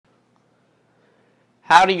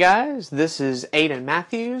Howdy guys, this is Aiden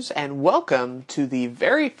Matthews, and welcome to the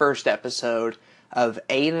very first episode of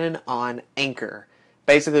Aiden on Anchor.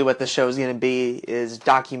 Basically what the show is going to be is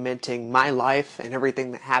documenting my life and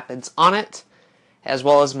everything that happens on it, as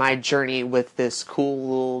well as my journey with this cool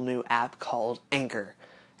little new app called Anchor.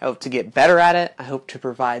 I hope to get better at it. I hope to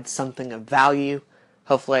provide something of value.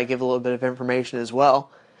 Hopefully I give a little bit of information as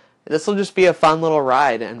well. This will just be a fun little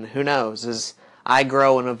ride, and who knows, as I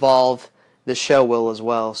grow and evolve, the show will as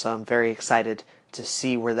well, so I'm very excited to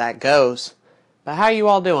see where that goes. But how are you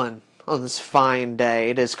all doing on this fine day?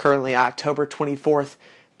 It is currently October 24th,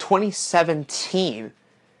 2017,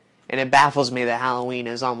 and it baffles me that Halloween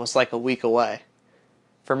is almost like a week away.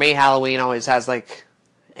 For me, Halloween always has like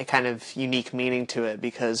a kind of unique meaning to it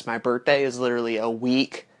because my birthday is literally a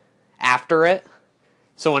week after it.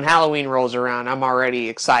 So when Halloween rolls around, I'm already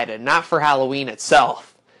excited. Not for Halloween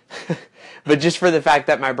itself, but just for the fact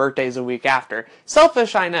that my birthday is a week after.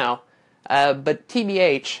 Selfish, I know, but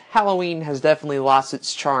TBH, Halloween has definitely lost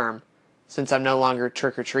its charm since I'm no longer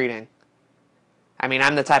trick-or-treating. I mean,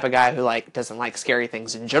 I'm the type of guy who doesn't like scary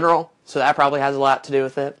things in general, so that probably has a lot to do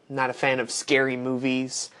with it. I'm not a fan of scary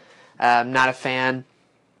movies. I'm not a fan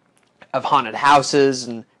of haunted houses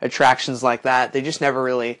and attractions like that. They just never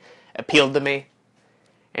really appealed to me.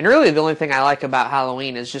 And really, the only thing I like about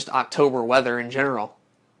Halloween is just October weather in general.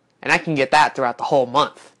 And I can get that throughout the whole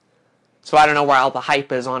month. So I don't know why all the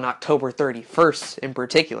hype is on October 31st in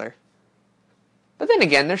particular. But then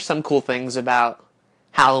again, there's some cool things about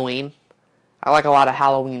Halloween. I like a lot of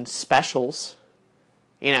Halloween specials.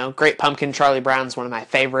 You know, Great Pumpkin, Charlie Brown's one of my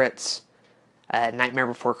favorites. Nightmare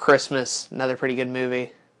Before Christmas, another pretty good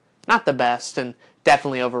movie. Not the best, and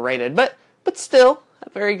definitely overrated, but still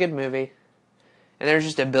a very good movie. And there's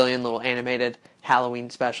just a billion little animated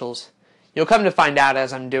Halloween specials. You'll come to find out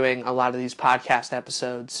as I'm doing a lot of these podcast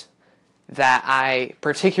episodes that I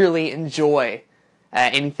particularly enjoy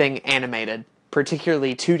anything animated,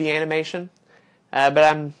 particularly 2D animation. But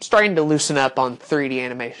I'm starting to loosen up on 3D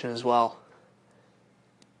animation as well.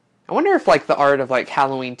 I wonder if the art of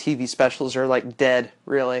Halloween TV specials are dead,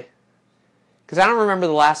 really. Because I don't remember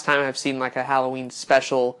the last time I've seen a Halloween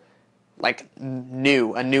special a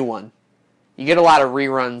new one. You get a lot of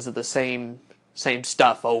reruns of the same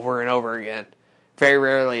stuff over and over again. Very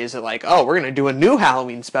rarely is it oh, we're going to do a new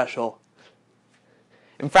Halloween special.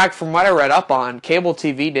 In fact, from what I read up on, cable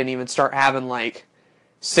TV didn't even start having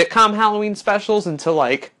sitcom Halloween specials until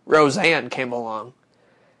Roseanne came along.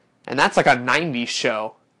 And that's a 90s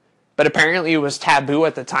show. But apparently it was taboo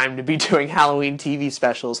at the time to be doing Halloween TV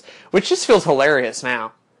specials, which just feels hilarious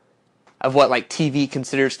now. Of what TV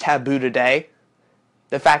considers taboo today.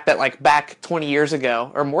 The fact that back 20 years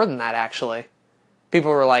ago, or more than that actually,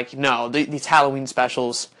 people were no, these Halloween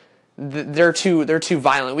specials, they're too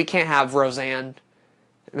violent. We can't have Roseanne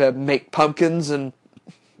make pumpkins and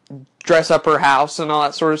dress up her house and all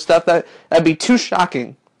that sort of stuff. That'd be too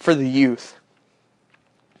shocking for the youth.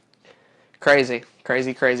 Crazy.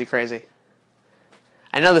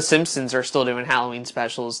 I know The Simpsons are still doing Halloween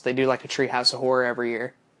specials. They do a Treehouse of Horror every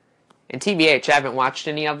year. And TBH, I haven't watched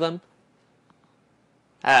any of them.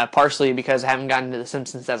 Partially because I haven't gotten to The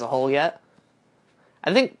Simpsons as a whole yet.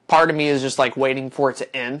 I think part of me is just waiting for it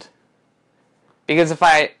to end. Because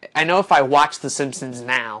I know if I watch The Simpsons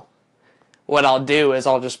now, what I'll do is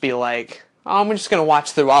I'll just be oh, I'm just going to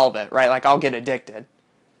watch through all of it, right? I'll get addicted.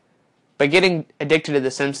 But getting addicted to The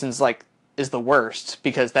Simpsons, is the worst,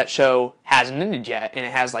 because that show hasn't ended yet, and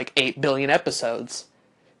it has 8 billion episodes.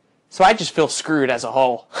 So I just feel screwed as a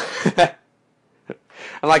whole.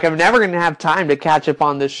 I'm I'm never going to have time to catch up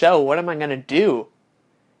on this show. What am I going to do?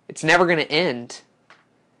 It's never going to end.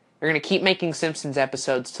 They're going to keep making Simpsons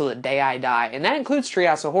episodes till the day I die, and that includes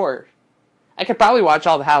Treehouse of Horror. I could probably watch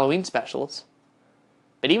all the Halloween specials,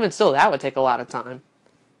 but even still, that would take a lot of time.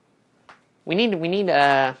 I need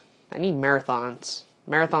marathons.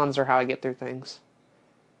 Marathons are how I get through things.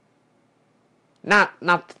 Not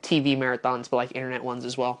the TV marathons, but internet ones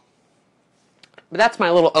as well. But that's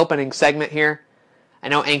my little opening segment here. I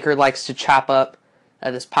know Anchor likes to chop up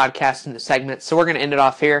this podcast into segments, so we're going to end it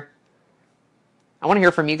off here. I want to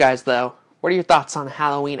hear from you guys, though. What are your thoughts on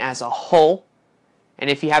Halloween as a whole?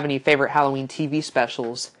 And if you have any favorite Halloween TV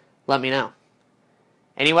specials, let me know.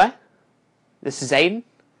 Anyway, this is Aiden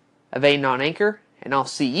of Aiden on Anchor, and I'll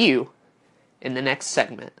see you in the next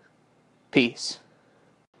segment. Peace.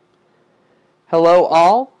 Hello,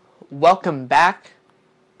 all. Welcome back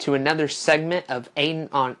to another segment of Aiden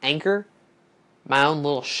on Anchor. My own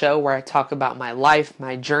little show where I talk about my life,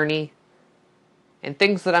 my journey, and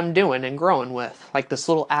things that I'm doing and growing with, like this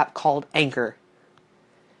little app called Anchor.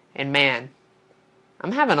 And man,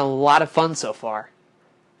 I'm having a lot of fun so far.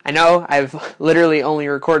 I know I've literally only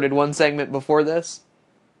recorded one segment before this,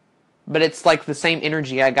 but it's like the same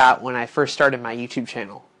energy I got when I first started my YouTube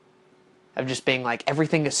channel. Of just being like,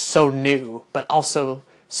 everything is so new, but also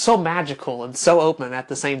so magical and so open at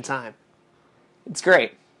the same time. It's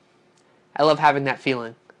great. I love having that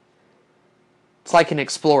feeling. It's like an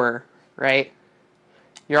explorer, right?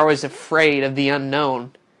 You're always afraid of the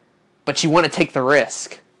unknown, but you want to take the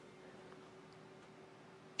risk.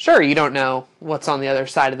 Sure, you don't know what's on the other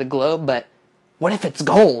side of the globe, but what if it's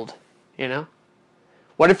gold, you know?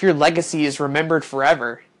 What if your legacy is remembered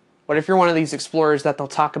forever? What if you're one of these explorers that they'll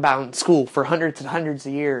talk about in school for hundreds and hundreds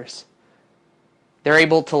of years? They're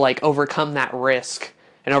able to like overcome that risk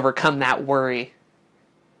and overcome that worry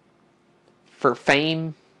for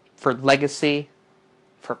fame, for legacy,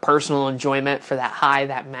 for personal enjoyment, for that high,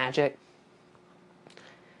 that magic.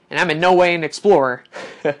 And I'm in no way an explorer.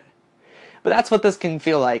 But that's what this can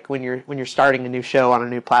feel like when you're starting a new show on a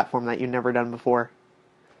new platform that you've never done before.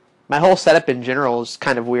 My whole setup in general is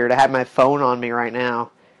kind of weird. I have my phone on me right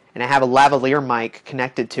now, and I have a lavalier mic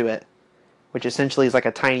connected to it, which essentially is like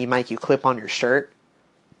a tiny mic you clip on your shirt.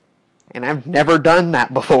 And I've never done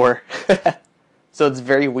that before. So it's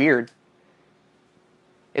very weird.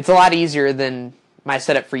 It's a lot easier than my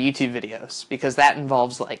setup for YouTube videos, because that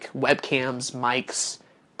involves like webcams, mics,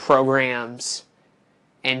 programs,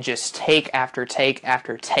 and just take after take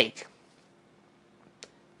after take.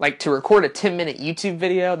 Like to record a 10-minute YouTube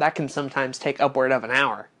video, that can sometimes take upward of an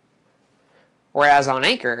hour. Whereas on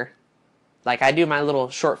Anchor, like I do my little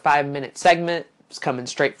short 5-minute segment, it's coming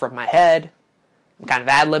straight from my head, I'm kind of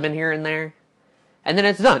ad-libbing here and there, and then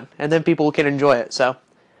it's done, and then people can enjoy it. So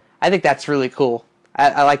I think that's really cool.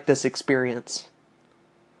 I like this experience.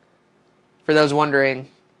 For those wondering,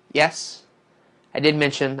 yes, I did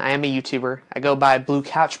mention I am a YouTuber. I go by Blue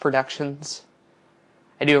Couch Productions.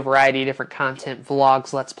 I do a variety of different content,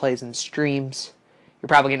 vlogs, let's plays, and streams. You're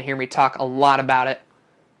probably going to hear me talk a lot about it.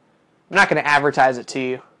 I'm not going to advertise it to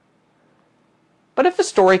you. But if a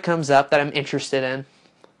story comes up that I'm interested in,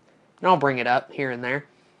 then I'll bring it up here and there.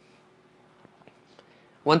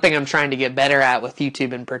 One thing I'm trying to get better at with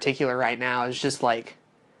YouTube in particular right now is just like,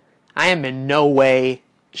 I am in no way,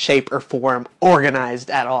 shape, or form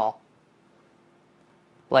organized at all.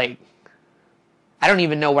 Like, I don't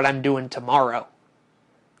even know what I'm doing tomorrow.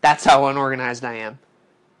 That's how unorganized I am.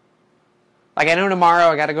 Like, I know tomorrow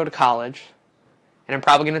I gotta go to college, and I'm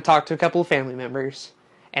probably gonna talk to a couple of family members,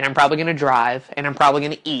 and I'm probably gonna drive, and I'm probably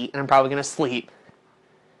gonna eat, and I'm probably gonna sleep.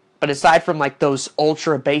 But aside from like those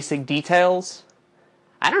ultra basic details,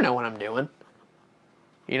 I don't know what I'm doing.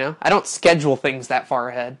 You know, I don't schedule things that far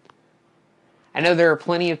ahead. I know there are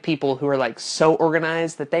plenty of people who are like so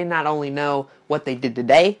organized that they not only know what they did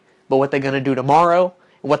today, but what they're going to do tomorrow,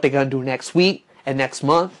 and what they're going to do next week and next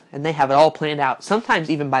month, and they have it all planned out, sometimes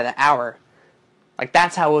even by the hour. Like,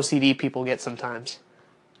 that's how OCD people get sometimes.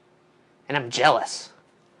 And I'm jealous.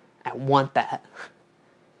 I want that.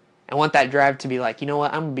 I want that drive to be like, you know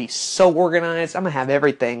what, I'm going to be so organized, I'm going to have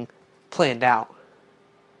everything planned out.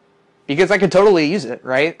 Because I could totally use it,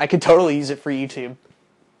 right? I could totally use it for YouTube.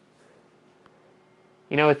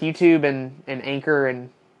 You know, with YouTube and Anchor and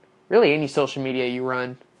really any social media you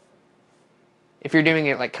run, if you're doing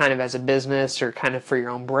it like kind of as a business or kind of for your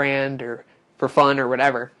own brand or for fun or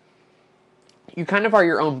whatever, you kind of are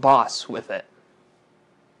your own boss with it.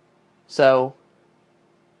 So,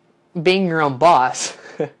 being your own boss,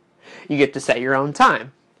 you get to set your own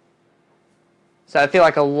time. So I feel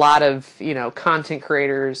like a lot of, you know, content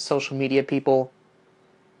creators, social media people,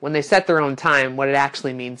 when they set their own time, what it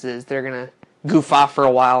actually means is they're going to goof off for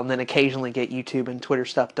a while and then occasionally get YouTube and Twitter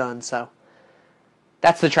stuff done. So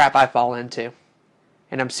that's the trap I fall into.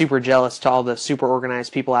 And I'm super jealous to all the super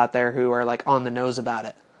organized people out there who are like on the nose about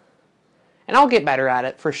it. And I'll get better at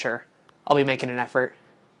it for sure. I'll be making an effort.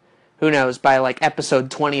 Who knows, by like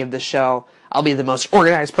episode 20 of this show, I'll be the most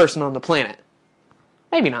organized person on the planet.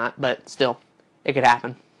 Maybe not, but still, it could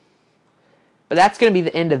happen. But that's going to be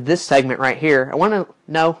the end of this segment right here. I want to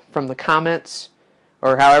know from the comments,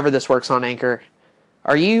 or however this works on Anchor,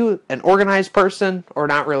 are you an organized person or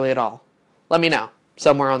not really at all? Let me know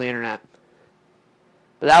somewhere on the internet.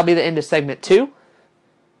 But that'll be the end of segment 2.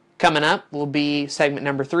 Coming up will be segment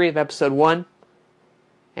number 3 of episode 1.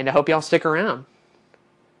 And I hope y'all stick around.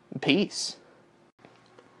 Peace.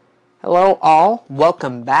 Hello all,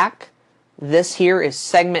 welcome back. This here is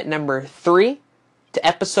segment number 3 to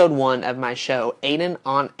episode 1 of my show, Aiden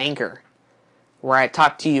on Anchor, where I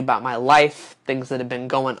talk to you about my life, things that have been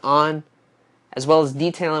going on, as well as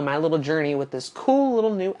detailing my little journey with this cool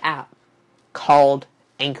little new app called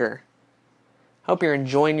Anchor. Hope you're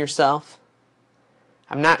enjoying yourself.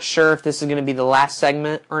 I'm not sure if this is going to be the last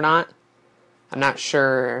segment or not. I'm not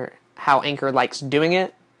sure how Anchor likes doing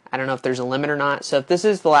it. I don't know if there's a limit or not. So if this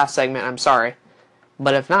is the last segment, I'm sorry.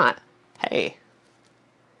 But if not, hey,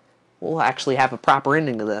 we'll actually have a proper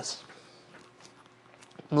ending to this.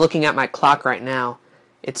 I'm looking at my clock right now.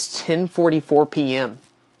 It's 10:44 p.m.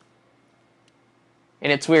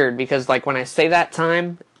 And it's weird because like when I say that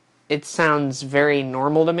time, it sounds very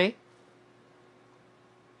normal to me.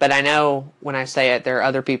 But I know when I say it, there are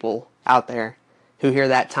other people out there who hear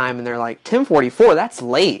that time and they're like, 10:44, that's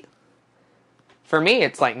late. For me,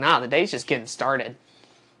 it's like, nah, the day's just getting started.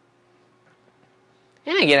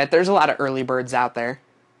 And I get it, there's a lot of early birds out there.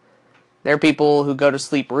 There are people who go to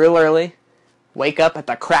sleep real early, wake up at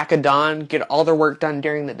the crack of dawn, get all their work done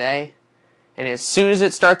during the day, and as soon as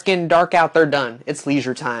it starts getting dark out, they're done. It's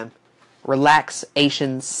leisure time.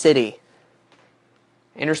 Relaxation city.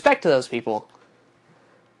 In respect to those people.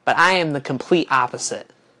 But I am the complete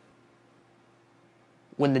opposite.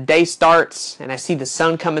 When the day starts and I see the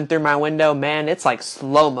sun coming through my window, man, it's like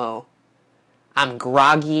slow-mo. I'm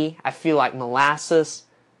groggy. I feel like molasses.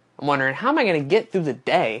 I'm wondering, how am I going to get through the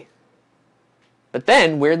day? But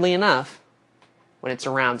then, weirdly enough, when it's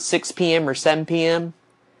around 6 p.m. or 7 p.m.,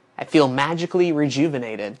 I feel magically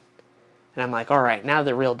rejuvenated. And I'm like, alright, now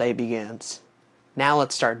the real day begins. Now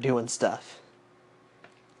let's start doing stuff.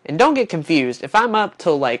 And don't get confused, if I'm up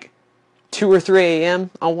till like 2 or 3 a.m.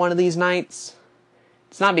 on one of these nights,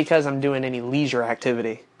 it's not because I'm doing any leisure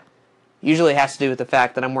activity. Usually it has to do with the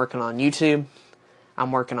fact that I'm working on YouTube,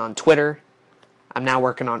 I'm working on Twitter, I'm now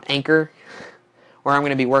working on Anchor, or I'm going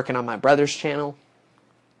to be working on my brother's channel.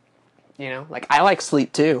 You know, like I like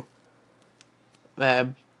sleep too. But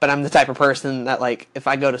I'm the type of person that like, if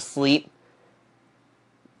I go to sleep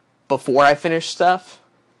before I finish stuff,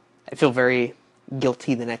 I feel very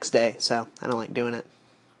guilty the next day, so I don't like doing it.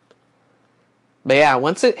 But yeah,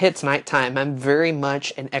 once it hits nighttime, I'm very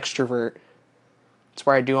much an extrovert. That's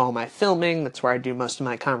where I do all my filming, that's where I do most of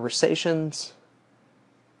my conversations.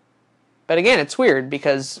 But again, it's weird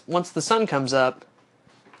because once the sun comes up,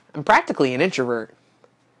 I'm practically an introvert.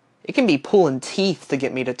 It can be pulling teeth to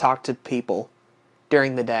get me to talk to people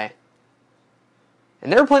during the day.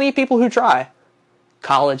 And there are plenty of people who try.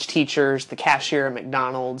 College teachers, the cashier at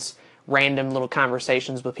McDonald's, random little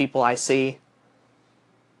conversations with people I see.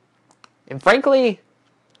 And frankly,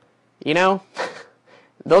 you know,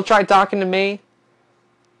 they'll try talking to me,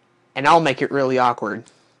 and I'll make it really awkward.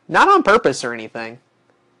 Not on purpose or anything,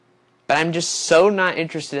 but I'm just so not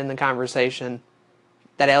interested in the conversation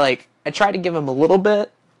that I try to give them a little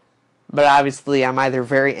bit, but obviously I'm either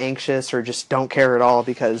very anxious or just don't care at all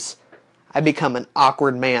because I become an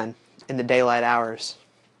awkward man in the daylight hours.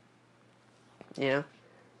 You know?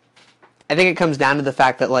 I think it comes down to the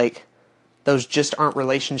fact that, like, those just aren't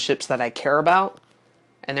relationships that I care about,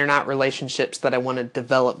 and they're not relationships that I want to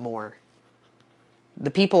develop more. The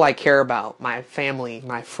people I care about, my family,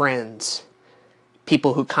 my friends,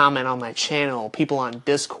 people who comment on my channel, people on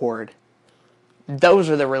Discord, those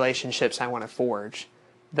are the relationships I want to forge.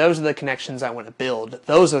 Those are the connections I want to build.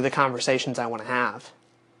 Those are the conversations I want to have.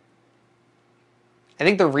 I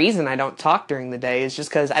think the reason I don't talk during the day is just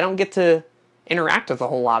because I don't get to interact with a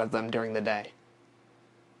whole lot of them during the day.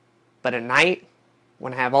 But at night,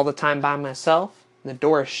 when I have all the time by myself, the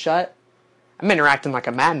door is shut, I'm interacting like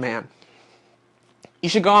a madman. You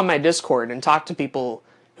should go on my Discord and talk to people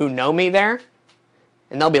who know me there,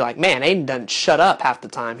 and they'll be like, man, Aiden doesn't shut up half the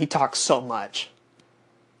time. He talks so much.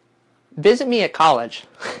 Visit me at college.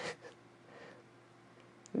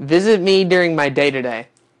 Visit me during my day-to-day.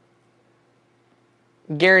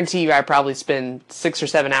 Guarantee you I probably spend 6 or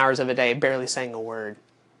 7 hours of a day barely saying a word.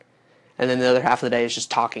 And then the other half of the day is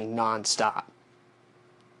just talking nonstop.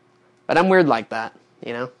 But I'm weird like that,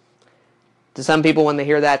 you know? To some people, when they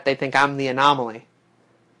hear that, they think I'm the anomaly.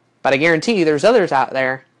 But I guarantee you there's others out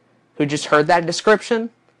there who just heard that description,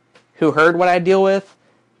 who heard what I deal with,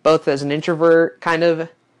 both as an introvert, kind of,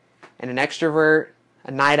 and an extrovert,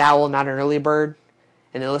 a night owl, not an early bird.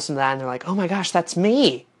 And they listen to that and they're like, oh my gosh, that's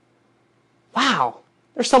me. Wow,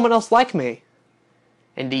 there's someone else like me.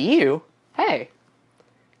 And to you, hey,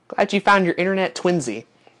 glad you found your internet twinsy.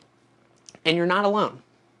 And you're not alone.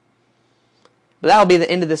 But that'll be the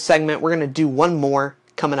end of this segment. We're going to do one more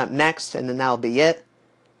coming up next, and then that'll be it.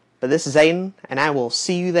 But this is Aiden, and I will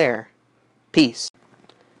see you there. Peace.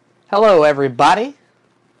 Hello, everybody.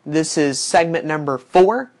 This is segment number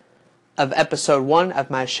 4 of episode 1 of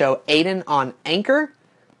my show, Aiden on Anchor.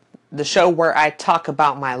 The show where I talk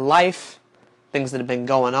about my life, things that have been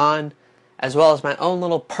going on, as well as my own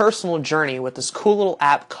little personal journey with this cool little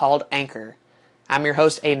app called Anchor. I'm your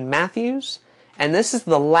host, Aiden Matthews, and this is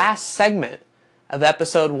the last segment of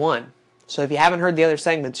episode 1. So if you haven't heard the other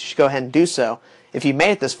segments, you should go ahead and do so. If you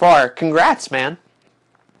made it this far, congrats, man.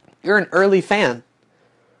 You're an early fan.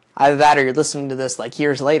 Either that or you're listening to this like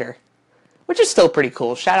years later, which is still pretty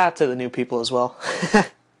cool. Shout out to the new people as well.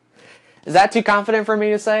 Is that too confident for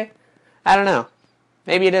me to say? I don't know.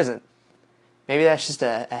 Maybe it isn't. Maybe that's just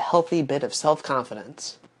a healthy bit of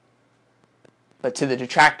self-confidence. But to the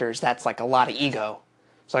detractors, that's like a lot of ego.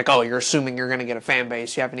 It's like, oh, you're assuming you're going to get a fan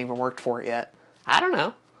base. You haven't even worked for it yet. I don't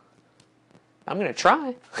know. I'm going to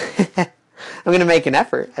try. I'm going to make an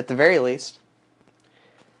effort, at the very least.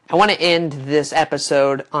 I want to end this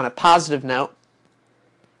episode on a positive note.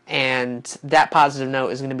 And that positive note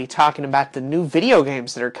is going to be talking about the new video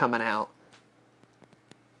games that are coming out.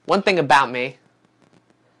 One thing about me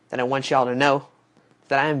that I want y'all to know is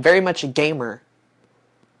that I am very much a gamer.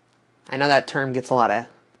 I know that term gets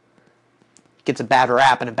a bad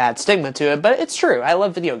rap and a bad stigma to it, but it's true. I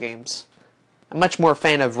love video games. I'm much more a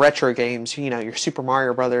fan of retro games, you know, your Super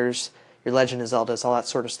Mario Brothers, your Legend of Zeldas, all that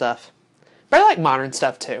sort of stuff. But I like modern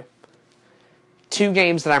stuff too. 2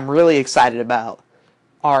 games that I'm really excited about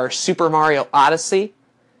are Super Mario Odyssey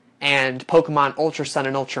and Pokemon Ultra Sun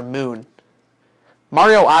and Ultra Moon.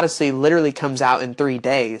 Mario Odyssey literally comes out in 3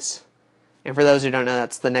 days. And for those who don't know,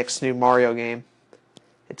 that's the next new Mario game.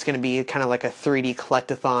 It's going to be kind of like a 3D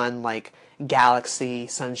collectathon like Galaxy,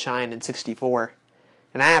 Sunshine, and 64.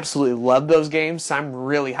 And I absolutely love those games, so I'm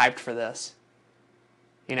really hyped for this.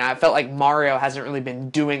 You know, I felt like Mario hasn't really been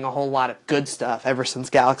doing a whole lot of good stuff ever since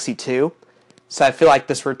Galaxy 2. So I feel like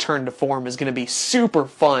this return to form is going to be super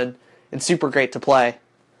fun and super great to play.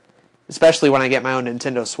 Especially when I get my own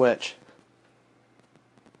Nintendo Switch.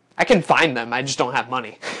 I can find them, I just don't have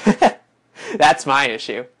money. That's my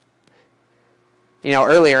issue. You know,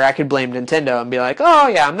 earlier I could blame Nintendo and be like, oh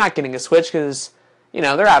yeah, I'm not getting a Switch because, you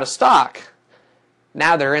know, they're out of stock.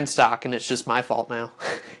 Now they're in stock and it's just my fault now.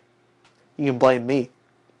 You can blame me.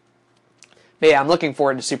 But yeah, I'm looking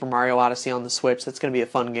forward to Super Mario Odyssey on the Switch. That's going to be a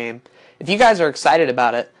fun game. If you guys are excited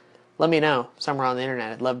about it, let me know somewhere on the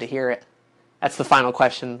internet. I'd love to hear it. That's the final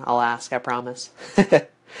question I'll ask, I promise.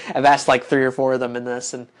 I've asked like 3 or 4 of them in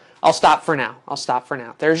this, and I'll stop for now.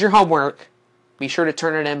 There's your homework. Be sure to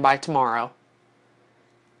turn it in by tomorrow.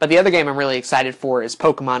 But the other game I'm really excited for is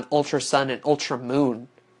Pokemon Ultra Sun and Ultra Moon.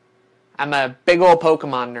 I'm a big old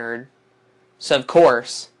Pokemon nerd. So of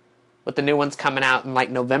course, with the new ones coming out in like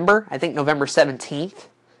November, I think November 17th,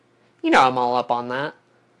 you know I'm all up on that.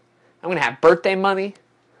 I'm going to have birthday money.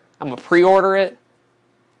 I'm going to pre-order it.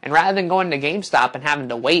 And rather than going to GameStop and having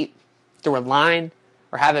to wait through a line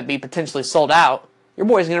or have it be potentially sold out, your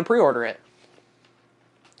boy's going to pre-order it.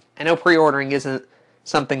 I know pre-ordering isn't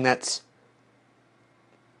something that's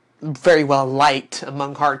very well liked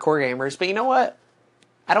among hardcore gamers, but you know what?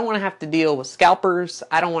 I don't want to have to deal with scalpers.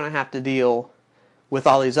 I don't want to have to deal with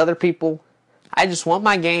all these other people. I just want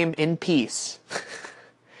my game in peace.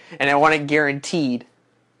 And I want it guaranteed.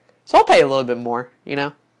 So I'll pay a little bit more, you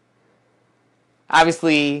know?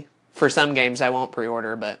 Obviously, for some games I won't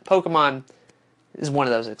pre-order, but Pokemon is one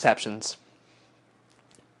of those exceptions.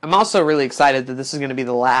 I'm also really excited that this is going to be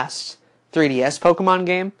the last 3DS Pokemon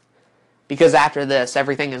game, because after this,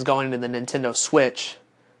 everything is going to the Nintendo Switch,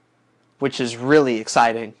 which is really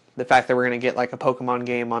exciting. The fact that we're going to get like a Pokemon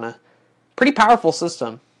game on a pretty powerful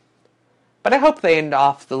system. But I hope they end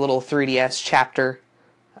off the little 3DS chapter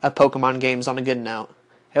of Pokemon games on a good note.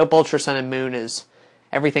 I hope Ultra Sun and Moon is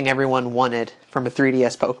everything everyone wanted from a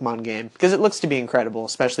 3DS Pokemon game, because it looks to be incredible,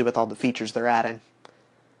 especially with all the features they're adding.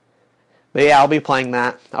 But yeah, I'll be playing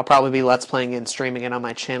that. I'll probably be Let's Playing and streaming it on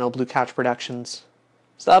my channel, Blue Couch Productions.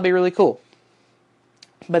 So that'll be really cool.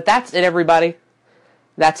 But that's it, everybody.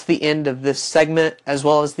 That's the end of this segment, as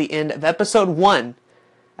well as the end of episode 1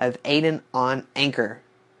 of Aiden on Anchor.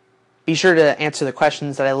 Be sure to answer the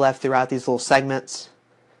questions that I left throughout these little segments.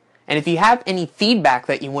 And if you have any feedback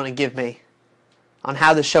that you want to give me on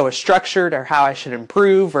how the show is structured or how I should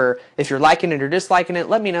improve, or if you're liking it or disliking it,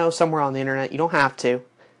 let me know somewhere on the internet. You don't have to,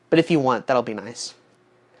 but if you want, that'll be nice.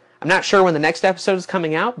 I'm not sure when the next episode is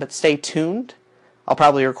coming out, but stay tuned. I'll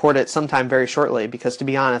probably record it sometime very shortly, because to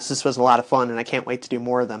be honest, this was a lot of fun and I can't wait to do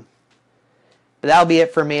more of them. But that'll be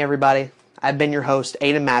it for me, everybody. I've been your host,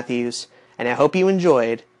 Aiden Matthews, and I hope you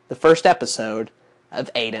enjoyed the first episode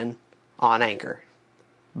of Aiden on Anchor.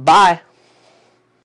 Bye!